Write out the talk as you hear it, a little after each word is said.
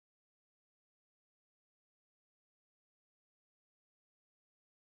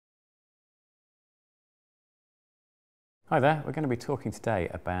Hi there, we're going to be talking today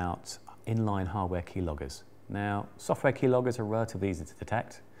about inline hardware keyloggers. Now, software keyloggers are relatively easy to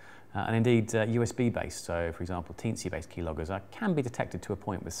detect and indeed USB based, so for example Teensy based keyloggers can be detected to a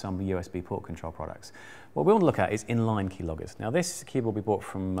point with some USB port control products. What we want to look at is inline keyloggers. Now this keyboard we bought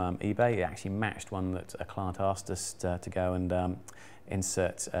from eBay. It actually matched one that a client asked us to go and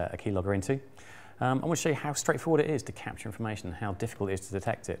insert a keylogger into. I want to show you how straightforward it is to capture information and how difficult it is to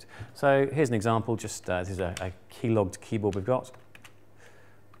detect it. So here's an example, just this is a keylogged keyboard we've got.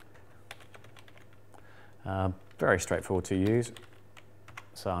 Very straightforward to use.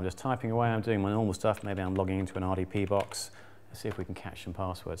 So I'm just typing away, I'm doing my normal stuff, maybe I'm logging into an RDP box. Let's see if we can catch some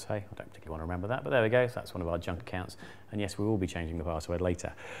passwords. Hey, I don't particularly want to remember that, but there we go, so that's one of our junk accounts. And yes, we will be changing the password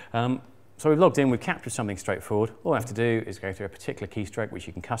later. So we've logged in, we've captured something straightforward. All I have to do is go through a particular keystroke, which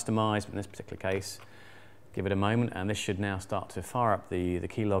you can customize. In this particular case, give it a moment, and this should now start to fire up the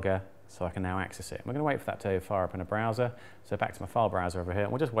keylogger, so I can now access it. We're going to wait for that to fire up in a browser. So back to my file browser over here,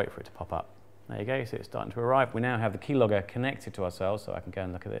 and we'll just wait for it to pop up. There you go, so it's starting to arrive. We now have the keylogger connected to ourselves, so I can go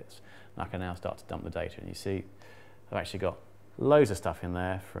and look at this. And I can now start to dump the data, and you see I've actually got loads of stuff in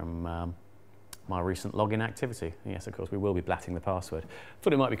there from my recent login activity. And yes, of course, we will be blatting the password.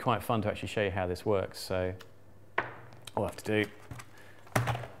 Thought it might be quite fun to actually show you how this works. So all I have to do,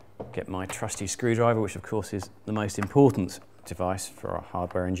 get my trusty screwdriver, which of course is the most important device for a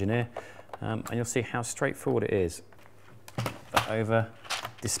hardware engineer. And you'll see how straightforward it is. Put over,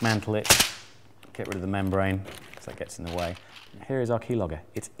 dismantle it, get rid of the membrane, so that gets in the way. Here is our keylogger.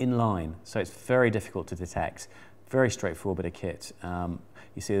 It's inline, so it's very difficult to detect. Very straightforward bit of kit.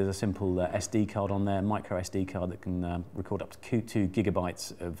 You see there's a simple SD card on there, micro SD card that can record up to 2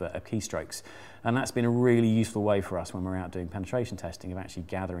 gigabytes of keystrokes. And that's been a really useful way for us when we're out doing penetration testing of actually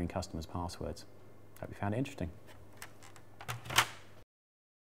gathering customers' passwords. Hope you found it interesting.